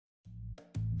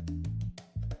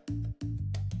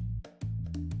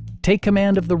Take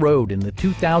command of the road in the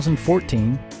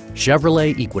 2014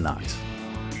 Chevrolet Equinox.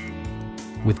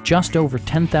 With just over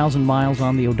 10,000 miles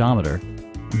on the odometer,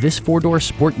 this four-door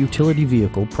sport utility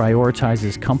vehicle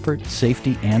prioritizes comfort,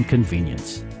 safety, and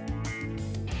convenience.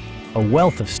 A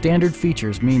wealth of standard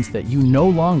features means that you no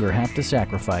longer have to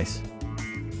sacrifice,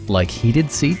 like heated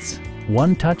seats,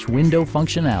 one-touch window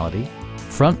functionality,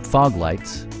 front fog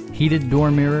lights, heated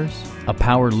door mirrors, a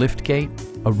power liftgate,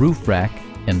 a roof rack,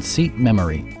 and seat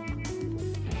memory.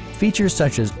 Features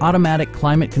such as automatic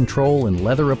climate control and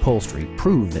leather upholstery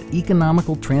prove that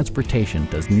economical transportation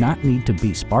does not need to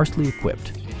be sparsely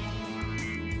equipped.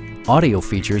 Audio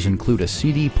features include a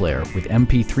CD player with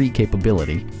MP3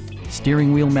 capability,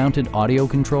 steering wheel mounted audio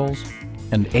controls,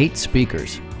 and 8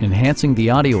 speakers, enhancing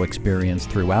the audio experience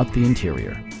throughout the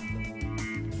interior.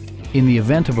 In the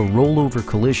event of a rollover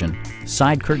collision,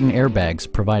 side curtain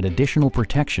airbags provide additional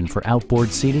protection for outboard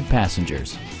seated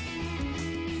passengers.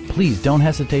 Please don't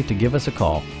hesitate to give us a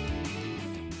call.